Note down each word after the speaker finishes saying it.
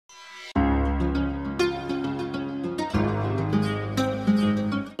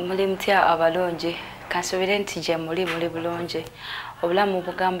Muli mutya abalonje kansubire nti gye muli bulonje obulamu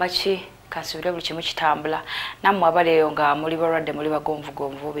bugamba ki kansubire buli kimu kitambula nammwe abaleeyo nga muli balwadde muli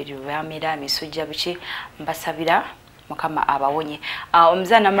bagonvugonvu biri bamira misujja biki mbasabira mukama abawonye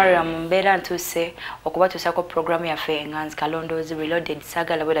omuzana Mariam mbeera ntuuse okubatuusako programu yaffe Nganzi Kalondoozi Reloaded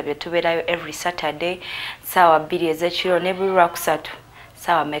sagala bwera bye tubeerayo every Saturday saawa 2 ez'ekiro ne buli Lwakusatu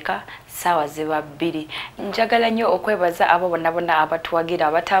saawa meka sawa ziba 2 njagala nnyo okwebaza abo bonna abatuwagira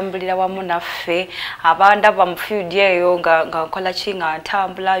abatambulira wamu naffe abandaba mu field eyo nga nkola kinga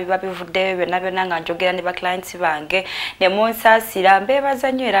ntambula biba bivuddeyo byonna nga njogera ne ba clients bange ne munsaasira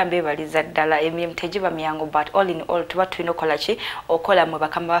mbebaza nnyo era mbebaliza ddala emirimu tegiba miyango but all in all tuba tulina okola ki okola mwe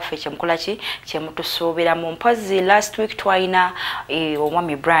bakama baffe kyemukola ki kyemutusuubira mu mpozi last week twalina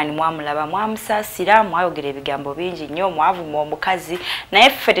omwami Brian mwamulaba mwamusaasira mwayogera ebigambo bingi nnyo mwavuma omukazi naye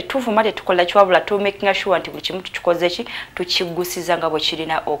ffe tetuvuma tukola kiwabula tu making sure nti buli kimu tukikoze ki tukigusiza nga bwe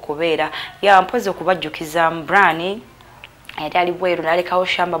kirina okubeera ya mpoze okubajjukiza Brani yali bweru nalekawo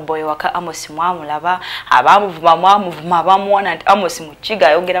shamba boy waka Amos mwamulaba mwamuvuma abamuwana nti Amos mukiga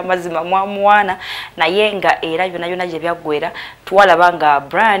ayogera mazima mwamuwana naye nga era byonna gye byaggwera tuwalaba nga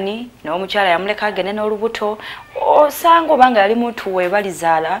Brani n'omukyala yamuleka agende n'olubuto osanga obanga yali muntu we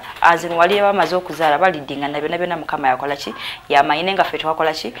balizaala azino wali bamaze okuzaala balidinga na byonna mukama yakola ki yamanyine nga ffe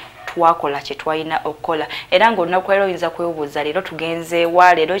twakola ki twakola kye twalina okukola era ng'olunaku leero oyinza kwebuuza leero tugenze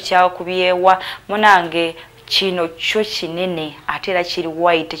wa leero kyakubyewa munange kino kyo kinene ate era kiri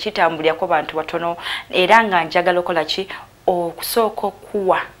white kitambulyako bantu batono era nga njagala okola ki okusooka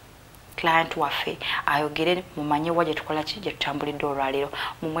okuwa client waffe ayogere mumanye wa gye tukola ki gye tutambulidde olwaleero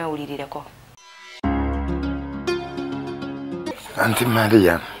mumwewulirireko. Anti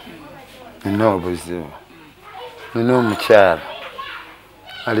Maria nina obuzibu nina omukyala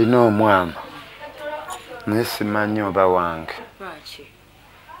alina omwana naye simanyi oba wange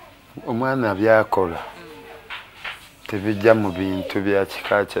omwana byakola tebijja mu bintu bya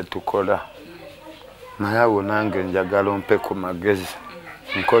kika kye tukola naye awo nange njagala ompe ku magezi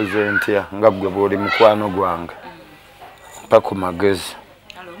nkoze ntya nga gwe bw'oli mukwano gwange mpa ku magezi.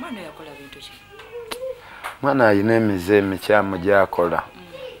 Mwana alina emize emikyamu gy'akola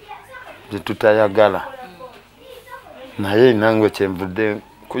gye tutayagala naye nange kyenvudde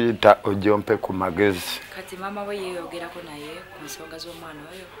kuyita ojompe ku magezi. Kati mama we yeyogerako naye ku nsonga z'omwana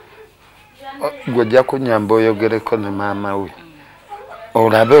oyo gwojja kunyamba oyogereko ne maama we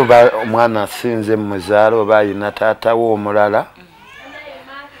olabe oba omwana asinze mu muzaalo oba alina taata we omulala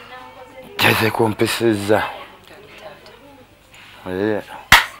kyeze kumpisizza.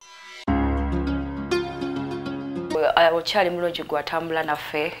 Okyali mulungi gwatambula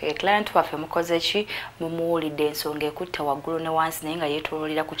naffe client waffe mukoze ki mumuwulidde ensonga ekutta waggulu ne wansi naye nga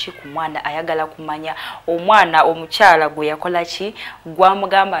yeetooloolera ku ki ku mwana ayagala kumanya omwana omukyala gwe yakola ki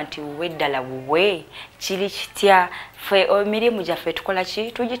gwamugamba nti wuwe ddala wuwe kiri kitya ffe emirimu gyaffe tukola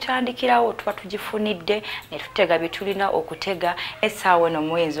ki tugitandikirawo tuba tugifunidde ne tutega bye tulina okutega essaawa eno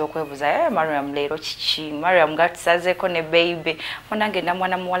muyinza okwebuuza Mariam leero kiki Mariam nga tusazeeko ne baby munange na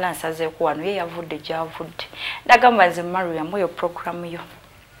mwana muwala nsazeeko wano ye yavudde gyavudde ndagamba nze Mariam oyo programu yo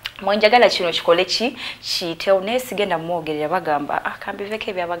mwenjagala kino kikole ki kiyitewo naye sigenda mwogerera bagamba kambiveko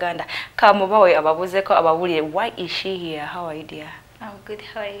ebyabaganda kamubawe ababuuzeko abawulire why is she here? How are you dear? I'm good,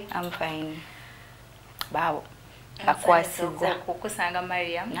 how are you? I'm fine. Bawo akwasiza okusanga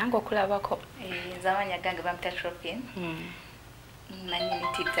Mariam nange okulabako zamanya gange bamuta Tropin nanyini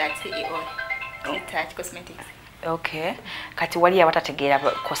Taata cosmetics. Okay, kati wali abatategeera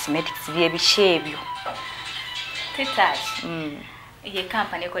cosmetics byebiki ebyo Taata ye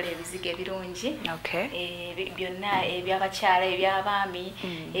company ekola ebizigo ebirungi byonna ebyabakyala ebyabaami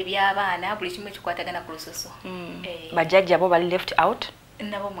ebyabaana buli kimu kikwatagana ku lususu bajjajja bo bali left out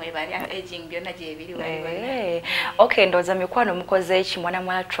nabo mwebali aging byonna gye biri wali. Okay, ndoza mikwano mukoze eki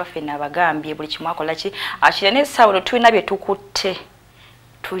mwana traffic nabagambye buli kimu akola ki akire ne sawulo tulina bye tukutte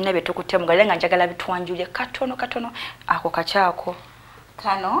mugale nga njagala bitwanjulye katono ako kakyako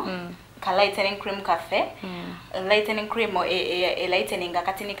kano ka lightening cream cafe lightening cream lightening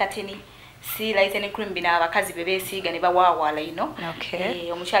katini si lightening cream bina abakazi bebesiiga ne bawaawala ino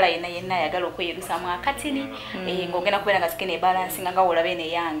omukyala yenna ayagala okweyerusamu akatini ng'ogenda kubeera nga skin balance nga olabe ne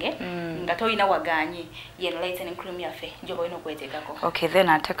yange nga toyina waganye yeno lightening cream yaffe gyoba olina okweteekako. Okay, then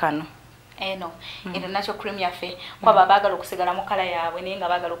ate kano eno nacho cream yaffe kwaba baagala okusigala mu kala yaabwe naye nga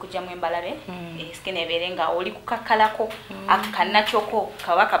baagala okugyamu embalabe skin ebeere nga oli kukakalako akanakyoko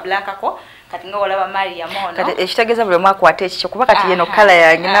kabaka blackako kati nga olaba Mariam ono kati ekitegeeza buli omu akwata ekikyo kuba kati yeno kala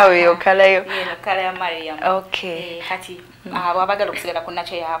yange nawe yo kala yo yeno kala ya Mariam kati abo abagala okusigala ku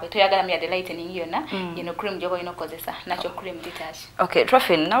nakyo yaabwe toyagala myade lightening yonna yeno cream gyoba olina okukozesa nakyo cream detach. Okay,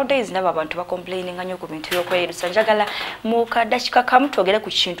 Trofin, nowadays ndaba abantu bakomplaininga nnyo ku bintu by'okweyerusa. Njagala mu kadakika kamu twogere ku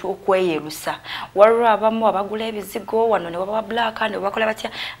kintu okweyerusa. Waliwo abamu abagula ebizigo wano ne baba black ne bakola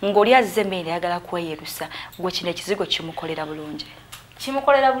batya ng'oli azze emmere ayagala kweyerusa. Gwe kino ekizigo kimukolera bulungi.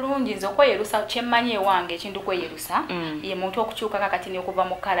 Kimukolera bulungi nze okweyerusa kyemmanyi ewange ekintu kweyerusa ye muntu okukyuka kakatini okuva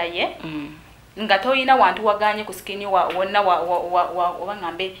mu kala ye nga toyina wantu waganye ku skin wonna oba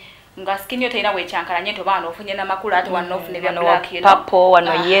ngambe nga skin yo toyina wekyankalanye to baana ofunye namakulu ate wano ofune bya black yellow purple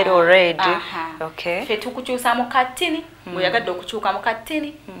wano yellow red. Okay, fe tukukyusa mu katini muyagadde okukyuka mu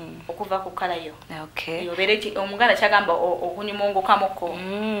katini okuva ku kala yo. Okay, yobereki omuganda kyagamba okunyumongo kamoko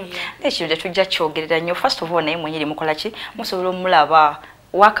ekyo tujja kyogerera nnyo. First of all naye mwenyeri mukola ki musobola omulaba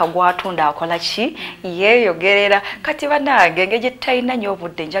waka gwatunda akola ki yeeyogerera kati banange engeri talina nnyo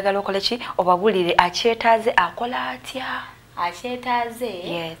obudde njagala okola ki obabulire akyetaaze akola atya akyetaaze.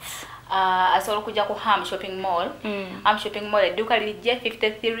 Yes. Asobola okujja ku Ham Shopping Mall. Ham Shopping Mall edduuka liri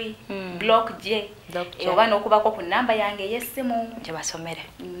J53 Block J. Oba n'okubako ku nnamba yange ey'essimu gye basomere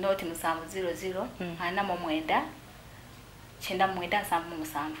noti 700 49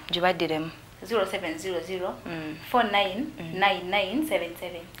 97 gye baddiremu 0700 499977.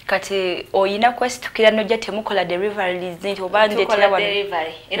 kati oyina kwesitukira nojja temukola deliveries nti oba ndetera wano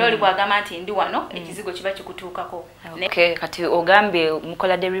delivery era oli bwagamba nti ndi wano ekizigo kiba kikutuukako. Okay, kati ogambye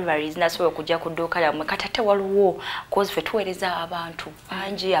mukola deliveries nasobola okujja ku dduuka lyammwe kati ate waliwo cause fe tuweereza abantu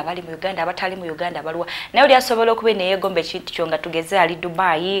bangi abali mu Uganda abatali mu Uganda abaliwa naye oli asobola okuba neyeegomba ekintu kyo nga tugeze ali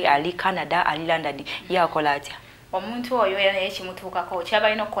Dubai ali Canada ali London yakola atya omuntu oyo era naye kimutuukako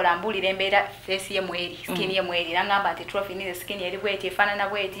kyabalina okukola mbulira embeera face ye mweri skin ye mweri nangamba nti Trophy nize skin eri bweti efaanana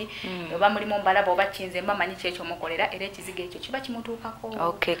bweti oba mulimu mbalaba oba kinze mba manyi kyekyo mukolera era ekizigo ekyo kiba kimutuukako.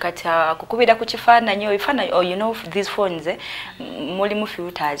 Okay, kati kukubira ku kifaananyi you know these phones mulimu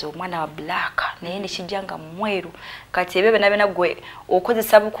filters omwana wa black naye nekijjanga mweru kati ebyo byonna gwe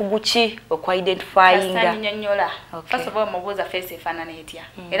okozesa bukugu ki okwidentifyinga nyonnyola. First of all mubuuza face efaanana etya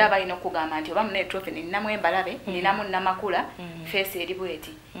era balina okugamba nti oba mune Trophy ninamu embalabe ninamu namakula face eri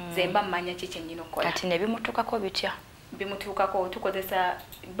bweti zemba mmanya ki kyennyina okukola kati ne bimutuukako bitya bimutuukako tukozesa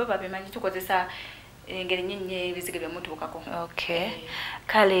baba bimanyi tukozesa engeri nnyinyi ebizigo byemutuukako. Okay,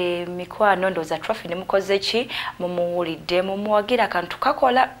 kale mikwano ndooza Trophy ne mukoze ki mumuwulidde mumuwagira akantu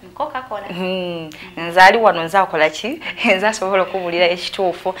kakola kakola nzaali wano nzaakola ki nzaasobola okubulira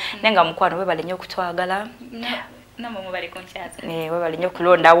ekituufu naye nga mukwano webale nnyo okutwagala webale nnyo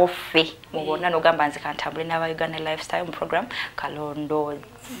okulondawo ffe mu bonna n'ogamba nze kantambule n'aba Uganda lifestyle mu program Kalondoozi.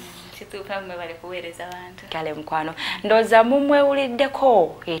 Kale mukwano ndooza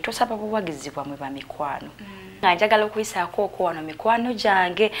mumwewuliddeko tosaba buwagizi bwamwe ba mikwano nga njagala okuyisaako okwo wano mikwano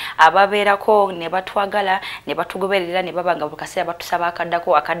gyange ababeerako ne batwagala ne batugoberera ne babanga buli kaseera batusaba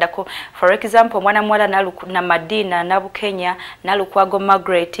akaddako for example omwana muwala na Madina Nabukenya Nalukwago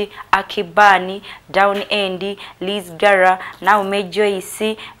Margaret Akibani Down End Liz Gara Naume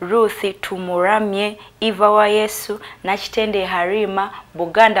Joyce Ruth Tumuramye Eva wa Yesu Nakitende Harima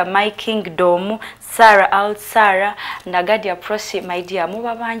Buganda My Kingdom Sarah Out Sarah Nagadia Prosi my dear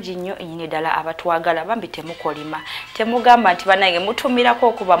muba bangi nnyo enyini ddala abatwagala bambi temukolima temugamba nti banange mutumirako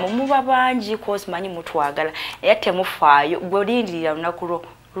okuba muba bangi cause manyi mutwagala era temufaayo gwe lindirira lunaku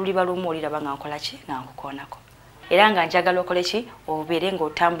luliba lumu oliraba nga nkola ki nga nkukoonako era nga njagala okole ki obeere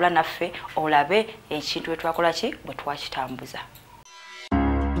ng'otambula naffe olabe ekintu etwakola ki bwe twakitambuza.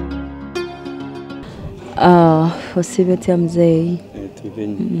 Osibetya mzee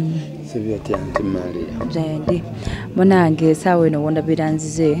sibetya anti Maria zendi monange sawe no wonda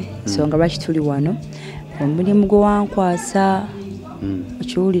biranzize songa lwaki tuli wano omulimu gwo wankwasa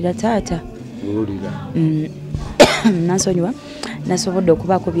okiwulira taata wulira nansonyiwa nasobodde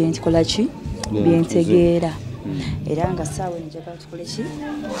okubaako byenkikola ki byentegeera era nga sawe njagala tukole ki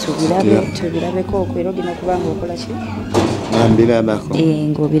tubirabeko era ogenda kubanga okola ki nambirabako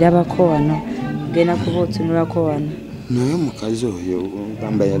ng'obirabako wano gena kuba otunulako wano naye omukazi oyo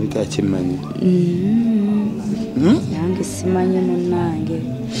gamba yali takimanyi nange simanyi munnange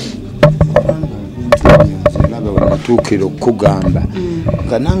naba wenatuukira okukugamba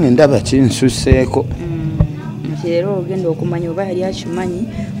nga nange ndaba kinsuseeko nti era ogenda okumanya oba yali akimanyi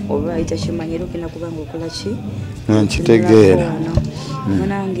oba yali takimanyi era ogenda kuba nga okola ki nkitegeera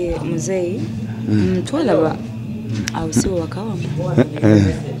munange muzeeyi twalaba awo si wakawamu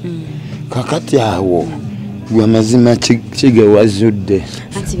kakati awo gwe amazima kigewazudde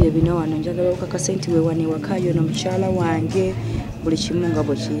anti bye bino wano njagala okakasa nti wewane wakayo no mukyala wange buli kimu nga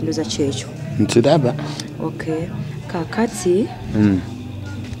bwe kindoza kyekyo nkiraba. Okay. Kakati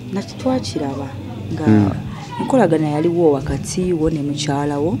nakyo twakiraba nga enkolagana yaliwo wakati wo ne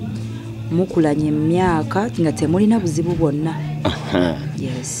mukyala wo mukulanye emyaka nga temulina buzibu bwonna.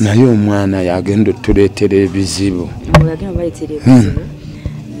 Yes. Naye omwana yagenda otuleetera ebizibu. Yagenda baleetera ebizibu.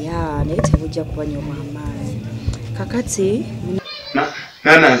 Ya naye tebujja kubanyoma amaanyi. Kakati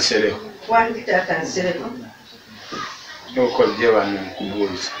nana nsereko. Wandi taata nsereko. Okodde wano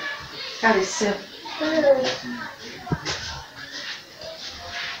nkubuuza. Kale ssebo.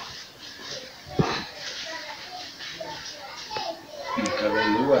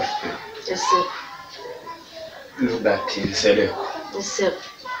 Mutabani waffe. Ssebo. Robert Nsereko. Ssebo.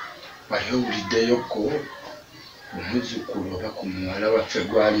 Wayowuliddeyoko omuzzukulu oba ku muwala waffe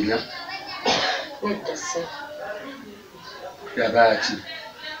gwalina? Nedda ssebo. Yaba ki?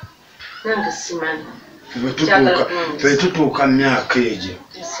 Nange simanyi. Ffe tutuuka mu myaka egyo.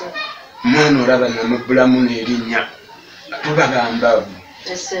 Ssebo. Omwana olaba namubbulamu n'erinnya tubagamba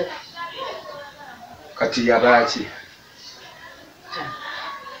Ssebo. kati yaba ki?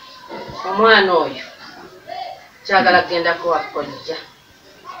 Omwana oyo kyagala kgendako wakojja.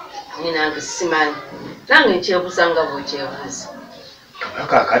 Naye nange simanyi. Nange nkyebuuza nga bw'okyebuuza.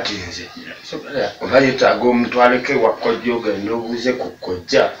 Kakati nze oba yeetaaga omutwaleko ewakojja ogenda obuuze ku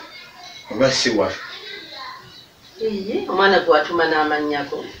kkojja oba si waffe. Omwana gwe watuma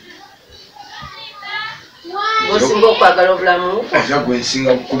n'amannyago. Gwosinga okwagala obulamu? Era gwe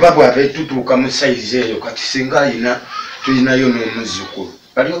nsinga kuba bw'aba tutuuka mu sayizi eyo kati singa tulinayo n'omuzzukulu.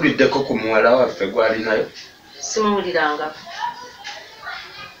 Bali obuliddeko ku muwala waffe gwalinayo? Simuwuliranga.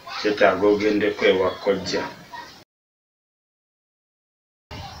 Kyetaaga ogendeko ewakojja.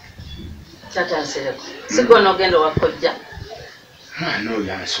 Taata Nsereko. Si gwe onoogenda owakojja? Mwana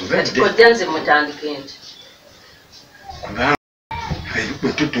oyo ansobedde. Kojja nze mutandike nti. Kubanga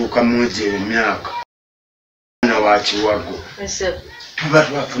bwe tutuuka mu egyo emyaka mwana wa kiwago tuba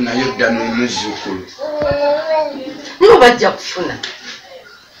twafunayo dda n'omuzzukulu. Nibo bajja kufuna.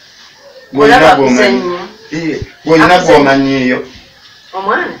 Gwolina gw'omanyiiyo.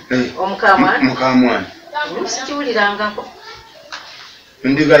 Omwana? Omukamwana? Mukamwana. Sikiwulirangako.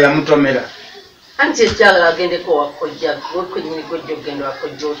 Ndiga yamutomera. Anti ekyagala agendeko owakojja gwe kwennyini gwojja okugenda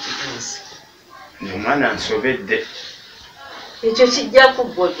owakojja okituusa. Omwana ansobedde. Ekyo kijja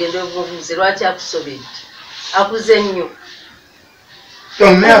kuggwa ogenda obuuze lwaki akusobedde. Akuze nnyo.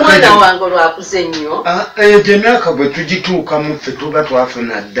 Omwana wange lwakuze nnyo. Egyo emyaka bwe tugituukamu ffe tuba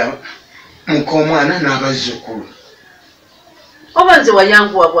twafuna dda mukomwana n'abazzukulu. Oba nze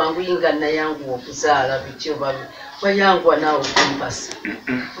wayanguwa bwanguyi nga nayanguwa okuzaala bityo wayanguwa naawe okumpasa.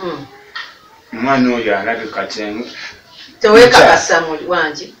 Omwana oyo alabika kyengu. Teweekakasa muli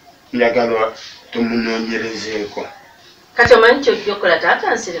wangi. Njagala tumunoonyerezeeko. Kati omanyi kyojja okukola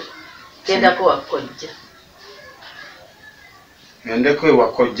Taata Nsereko? Gendako wakojja. Ngendeko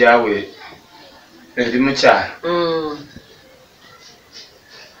ewakojja we eri mukyala.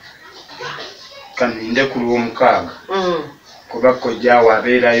 Kaninde ku lw'omukaaga. Kuba kojja we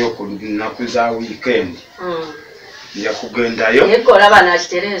abeerayo ku nnaku za wiikendi. Nja kugendayo. Naye gwe olaba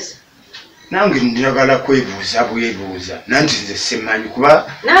nakitereeza. Nange njagala kwebuuza bwebuuza nanti nze simanyi kuba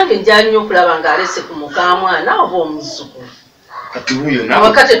nange njala nnyo okulaba ng'alese ku mukamwana oba omuzzukulu. Kati wuuyo naawe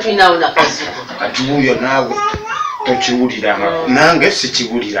awaka tetulinawo nakazzukulu. Kati wuuyo naawe tokiwuliranga. Nange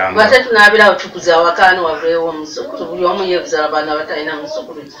sikiwuliranga. Bwate tunaabirawo tukuza awakaani wavuleewo omuzzukulu buli omu yeebuza abaana batalina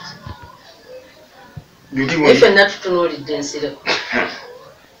muzzukulu kiki. Naye ffenna tutunuulidde Nsereko.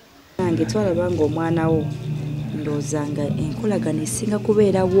 Nange twalaba ng'omwana wo ndoozanga enkolagana esinga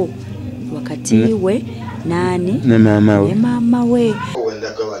kubeerawo wakati we nani ne maama we.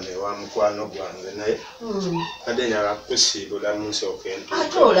 Wendagawana ewa mukwano gwange naye kadde nyala kusiibula mu nsooka entuufu.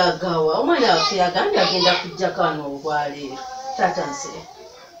 Ate olagawa omwana waffe yagambye agenda kujjako wano olwaleero. Taata Nsereko.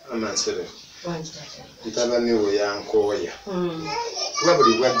 Mama Nsereko. Wangi taata. Mutabani we yankooya. Kuba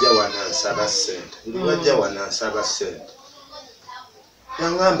buli lwajja wanansaba ssente. Buli lwajja wanansaba ssente.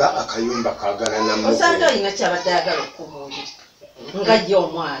 Yangamba akayumba kaagala namuwe. Osanga alina kyabadde ayagala okubuulira. Nga jje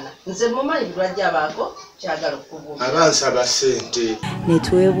omwana. Nze mumanyi buli lwajja abaako kyagala okubuulira. Abansaba ssente. Ne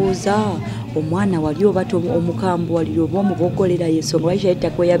twebuuza omwana wali oba omukambwe wali oba omubogolera y'ensonga lwaki yali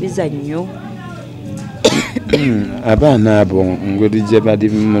takweyabiza nnyo. Abaana abo ngeri gye bali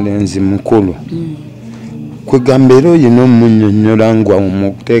mulenzi mukulu. Kwegamba era oyina omunnyonnyola nga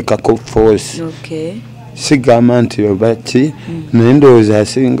omuteekako force. Sigamba nti oba ki naye ndowooza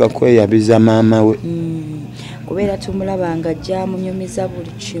asinga kweyabiza maama we. Kubeera tumulaba nga ajja amunyumiza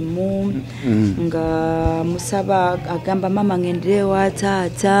buli kimu nga musaba agamba maama ngendere wa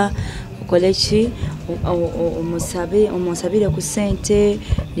taata okolechi omusabire ku sente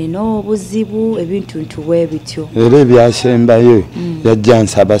nino obuzibu ebintu ntuwe bityo era ebyasembayo yajja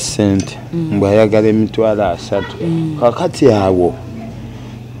nsaba sente mbwayagala emitwalo 3 kakati awo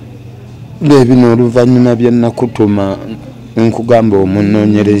nebino oluvannyuma byenakutuma nkugamba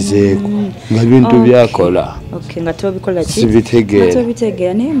omunoonyerezeeko nga bintu byakola nga tobikola ki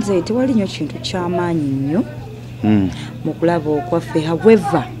sibitegeera naye nze tewali nnyo kintu ky'amaanyi nnyo mu kulaba okwaffe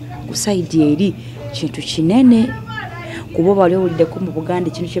however ku saidi eri kintu kinene kuba bali owuliddeko mu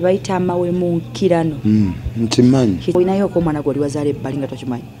Buganda ekintu kye bayita amawemunkirano nkimanyi olinayo ko omwana gwe wazala ebbali nga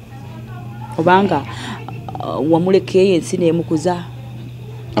tokimanyi obanga wamulekeyo ensi neemukuza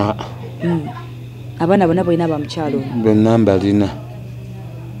abaana bonna balina bamukyalo bonna mbalina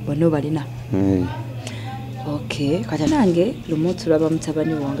bonna balina okay kati nange lumu tulaba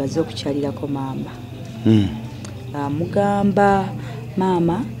mutabani wange azze okukyalirako maama mugamba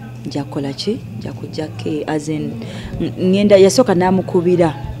maama njakola ki njakujjake azen ngenda yasooka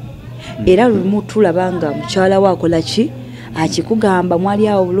namukubira era lumu tulabanga mukyala we akola ki akikugamba mwali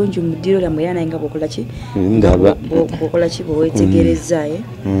awo bulungi mu ddiro lyamwe era naye nga bwokola ki bwokola ki bwewetegereza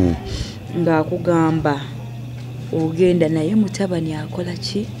ng'akugamba ogenda naye mutabani akola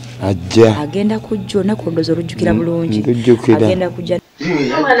ki ajja agenda kujja olunaku olondoozi olujjukira bulungi agenda kujja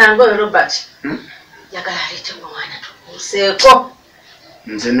omwana nga oyo Robert yagala aleete omwana tukuuseeko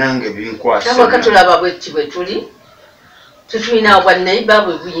nze nange binkwasa namweka tulaba bwekiti bwe tuli tetulina bwannaiba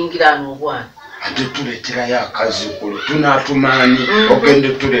bwe buyingiraano obwana ate tuleeterayo akazukulu tunaatumaani ogende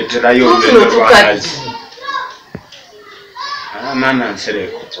tuleeterayo tukaddi maama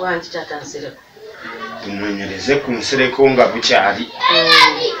nsereko wangi taata nsereko tunoonyereze ku nsereko nga bukyali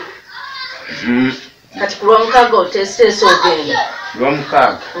kati ku lwomukaaga oteeseteese ogenda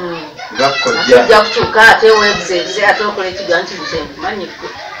lwomukaaga ojja kutuuka ate weebuzeebuze ate okola ekiga nti nze nkumanyiko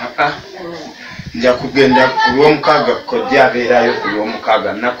nja kugenda ku lwomukaaga kojja abeerayo ku lwomukaaga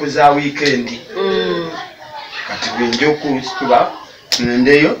nnaku za wiikendi kati bwenja okusituba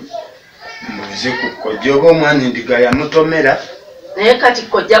ngendeyo mbuuze ku kojja oba omwana endiga yamutomera naye kati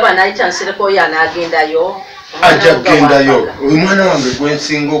kojja banayita nsereko oyo anaagendayo ajja kugendayo omwana wange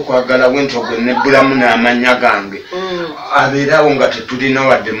gwensinga okwagala bwento gwe nebbulamu n'amanya gange abeerawo nga tetulina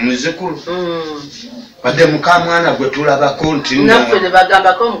wadde muzukulu wadde mukamwana gwe tulabako nti naffe ne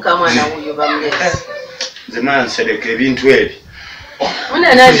bagambako mukamwana wuyo bamulese nze maa nsereka ebintu ebyo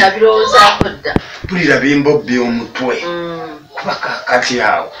munana nabirowoozaako dda mpulira bimbobbi omutwe kuba kakati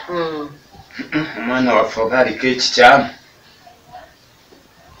awo omwana waffe oba aliko ekikyamu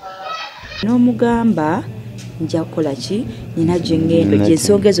n'omugamba nja kukola ki nina gye ngendo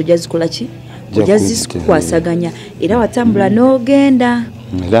gyensonga ezo jazikola ki ojja zikwasaganya era watambula n'ogenda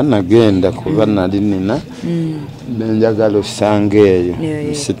era nagenda kuba nali nina benjagala osanga eyo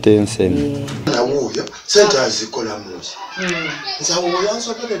sitenseni nawuuyo sente azikola muki nze awo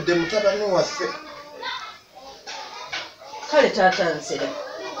yansoberedde mutabani waffe kale taata nsere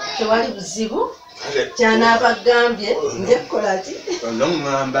tewali buzibu kyanaabagambye nje kukola ki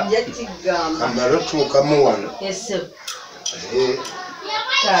onoŋŋamba nje kigamba kambala otuukamu wano esebo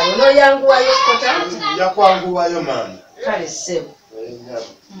kale onooyanguwayo kotanti yakwanguwayo maama kale sebo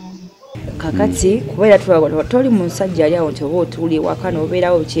kakati kubeera toli musajja ali awo nti oba otuula ewaka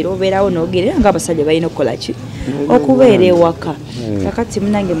n'obeerawo bukiri obeerawo n'ogera nga abasajja balina okukola ki okubeera ewaka kakati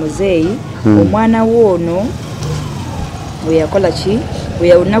munange muzeeyi omwana wo ono bwe yakola ki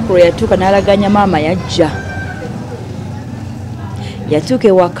olunaku lwe yatuuka n'alaganya maama yatuuka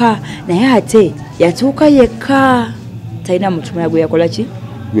ewaka naye ate yatuuka yekka talina mutumaya gwe yakola ki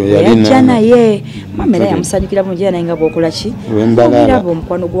yajja naye maama era yamusanyukira bulungi era naye nga bwokola ki obiraba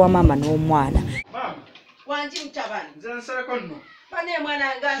omukwano gwa maama n'omwana wangi mutabani bane mwana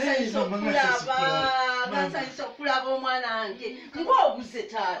ngansanyisa okulaba omwana wange ng'obuze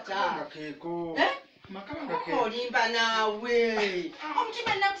taata olimba naawe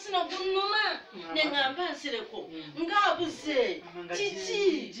omutima nakusina ogunnuma neŋŋamba nsereko ng'abuze kiki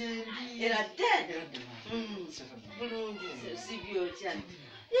era dde bulungi sibyotya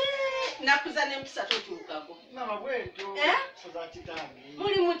nakuza n'empisa totuukako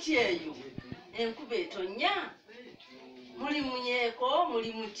muli muti eyo enkuba etonnya muli munyeeko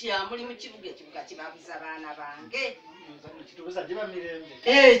muli mutya muli mu kibuga ekibuga kibabuza baana bange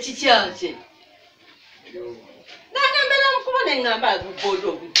kikyakye nagambera mukubona eŋŋamba agubooda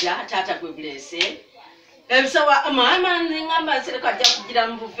obujja taata gwe buleese ebisawa maama neŋŋamba nsereko ajja kugira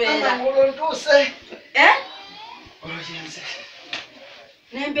mu buveera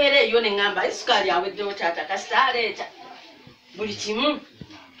n'embeera eyo neŋŋamba isukaali aweddewo taata kasita aleeta buli kimu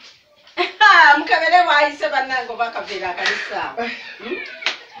mukabere bwayise bannange oba akaveera akalisaawa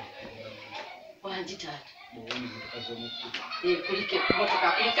Anti Taata. Kulike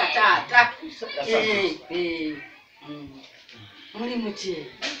kumotoka kulika Taata. Muri muche.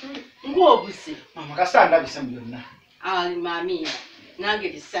 Ngobuse. Mama kasanda bisembu byonna. Ali mami. Nange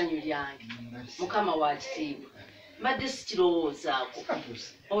lisanyu lyange. Mukama wa kitiibwa. Mbadde sikirowoozaako.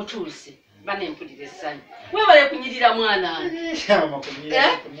 Otuuse. Bane mpulira essanyu. Weebale kunyirira mwana wange.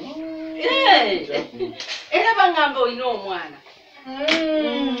 Era bangamba olina omwana.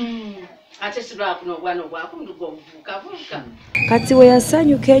 Ate sirwakuno obwana obwakunduga obuvuukavuuka. Kati we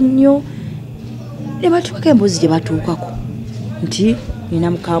yasanyuka ennyo ne batuukako emboozi gye batuukako nti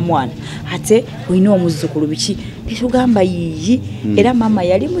nina mukamwana ate olina omuzzukulu biki netugamba yiyi era maama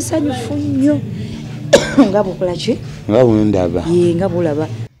yali musanyufu nnyo nga bukola ki nga bwendaba nga bulaba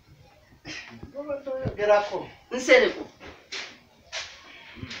Nsereko.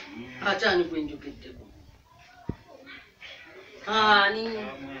 Atani gwenjogeddeko. Ani.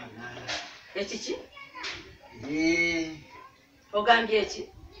 Ekiki? Ogambye eki?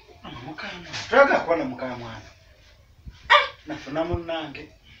 Mukama. Twaga kuona mukamwana. Nafuna munnange.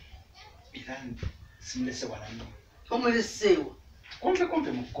 Irani simlese walano. Omuleseewo.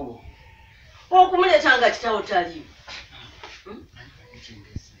 Kumpe mu kkubo. Okumuleetanga kitawo taliwo.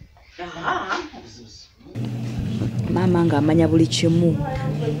 maama ng'amanya buli kimu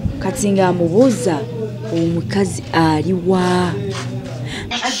kati ng'amubuuza omukazi aliwa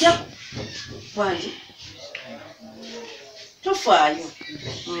ajja wangi tofaayo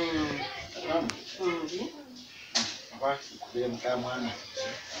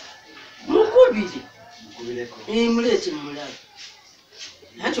mukubire muleete mulabe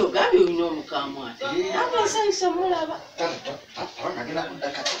ati ogambye olina omukamwana abasanyusa mulaba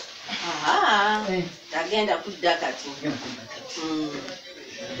tagenda kudda kati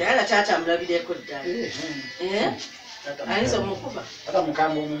tayala taata amulabireko ddala ayinza omukuba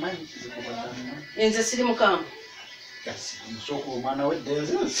nze siri mukamba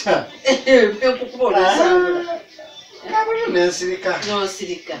enkukuba olwesangula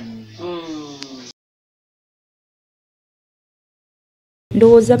nosirika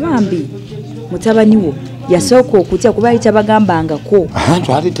ndowooza bambi mutabani wo yasooka okutya kuba yali tabagambangako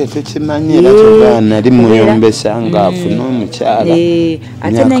twali tetukimanyi era tugaana ali muyombesa ng'afuna omukyala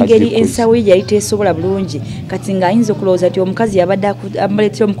ate n'engeri ensawo ye yali teesobola bulungi kati ng'ayinza okulowooza nti omukazi yabadde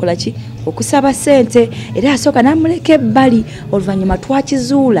amuleetera omukola ki okusaba ssente era asooka n'amuleka ebbali oluvannyuma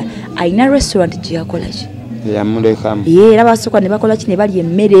twakizuula alina restaurant gye yakola ki yamulekamu era basooka ne bakola ki ne balya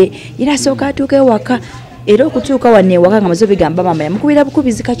emmere era asooka atuuka ewaka era okutuuka wanne ewaka nga maze bigamba maama yamukubira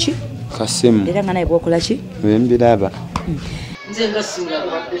bukubizi kaki kasimu era nga naye bwokola ki bembiraba nze nga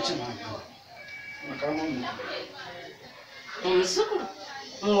singaba omusukulu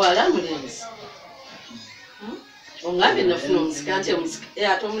muwala mulenzi ongambye nafuna omusika nti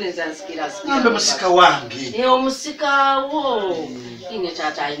ate omulenzi ansikira ngambe musika wange omusikawo ine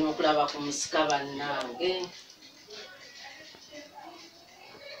taata alina okulaba ku musika bannange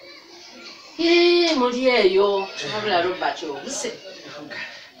muli eyo wabula Robert obuse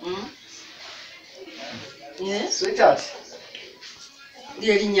sweetheart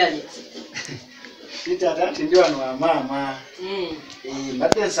lyerinnya lye sweetheart ati ndi wano wa maama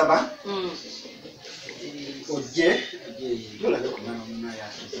mbadde nsaba ojje tulabe ku mwana omunaye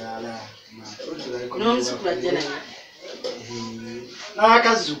atuzaala n'omuzukulu ajja naye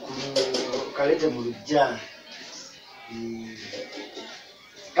n'akazzukulu kaleete mu lujja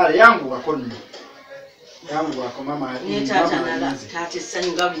kale yanguwako nno yanguwako mama naye taata nala taata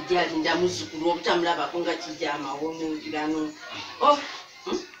essanyu nga bulijjo alinda muzzukulu obutamulabako nga kijja amawomungirano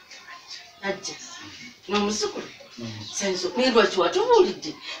ajja n'omuzzukulu sanyusa naye lwaki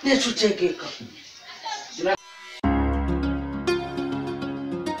watubuulidde netutegeeka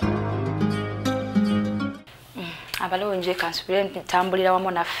abalonje kansubire ntambulira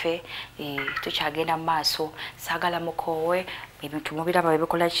wamu naffe tukyagenda mu maaso saagala mukoowe ebintu mubiraba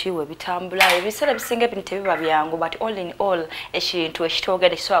bikola ki we bitambula ebiseera bisinga ebintu tebiba byangu but all in all ekintu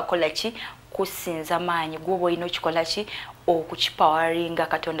ekitwogera kisobola kukola ki kusinza maanyi gwoba olina okikola ki okukipawaringa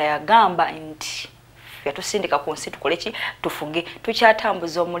katonda yagamba nti yatusindika ku nsi tukole ki tufuge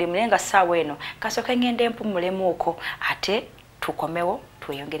tukyatambuza omulimu naye nga ssaawa eno kasooka ngenda empumulemuuko ate tukomewo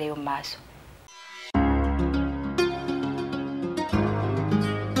tweyongereyo mu maaso